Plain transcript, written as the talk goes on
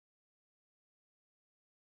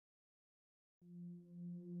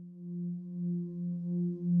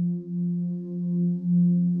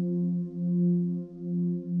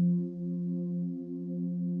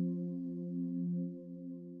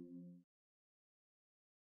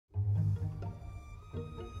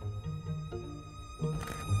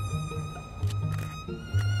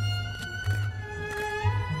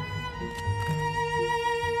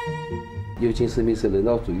尤金斯密斯人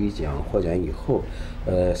道主义奖获奖以后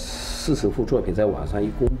，40幅作品在网上一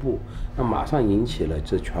公布，那马上引起了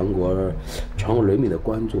这全国人民的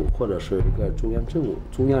关注，或者是一个中央政务、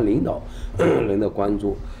中央领导人的关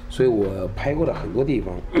注。所以我拍过的很多地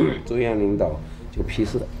方，中央领导就批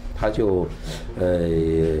示，他就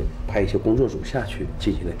派一些工作组下去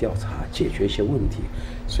进行了调查，解决一些问题。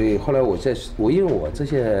所以后来因为我这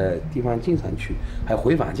些地方经常去，还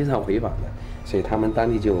经常回访的，所以他们当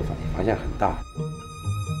地就发现很大。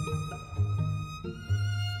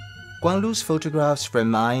Guang Lu's photographs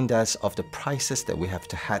remind us of the prices that we have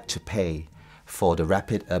had to pay for the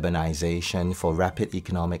rapid urbanization, for rapid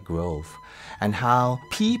economic growth, and how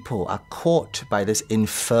people are caught by this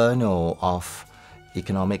inferno of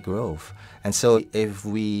economic growth. And so if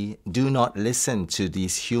we do not listen to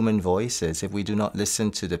these human voices, if we do not listen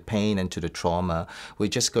to the pain and to the trauma, we're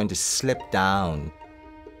just going to slip down.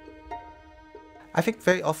 I think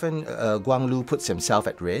very often Guang Lu puts himself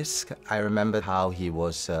at risk. I remember how he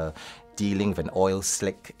was dealing with an oil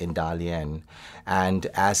slick in Dalian, and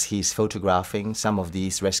as he's photographing, some of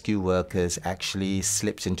these rescue workers actually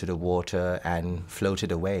slipped into the water and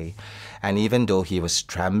floated away. And even though he was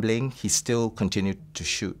trembling, he still continued to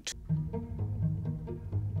shoot.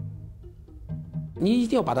 你一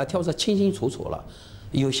定要把它挑得清清楚楚了。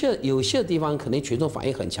有些地方可能群众反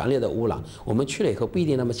映很强烈的污染，我们去了以后不一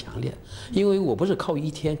定那么强烈，因为我不是靠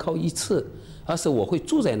一天靠一次，而是我会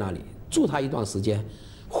住在那里，住它一段时间，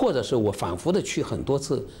或者是我反复的去很多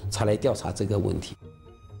次才来调查这个问题。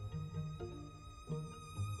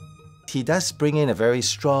He does bring in a very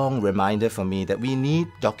strong reminder for me that we need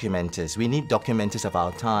documenters. We need documenters of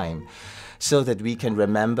our time, so that we can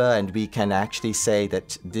remember and we can actually say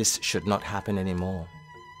that this should not happen anymore.